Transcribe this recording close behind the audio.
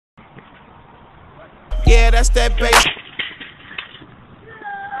Yeah, that's that bass.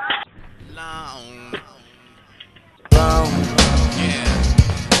 Long. Yeah,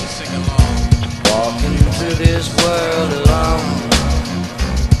 sing along. Walking through this world alone.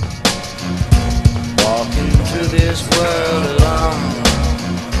 Walking through this world alone.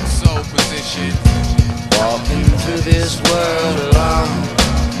 Soul position. Walking through this world alone.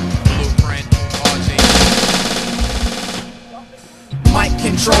 Blueprint, RJ. Mic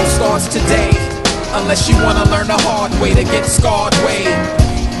control starts today. Unless you wanna learn the hard way to get scarred way.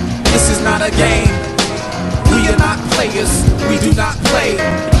 This is not a game. We are not players. We do not play.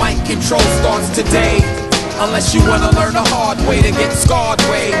 Mic control starts today. Unless you wanna learn the hard way to get scarred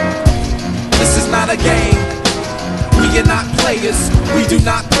way. This is not a game. We are not players. We do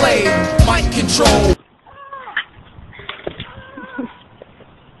not play. Mic control.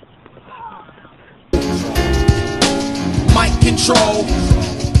 Mic control.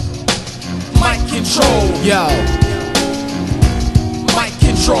 Mic control. Yo. Mic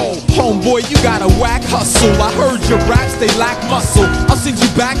control. Homeboy, you got a whack hustle. I heard your raps, they lack muscle. I'll send you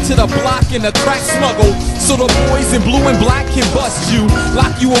back to the block in a crack smuggle, so the boys in blue and black can bust you.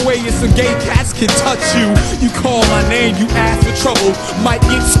 Lock you away and some gay cats can touch you. You call my name, you ask for trouble. Might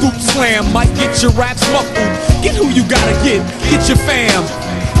get scoop slam, might get your raps muffled. Get who you gotta get your fam.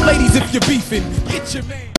 Ladies, if you're beefing, get your man.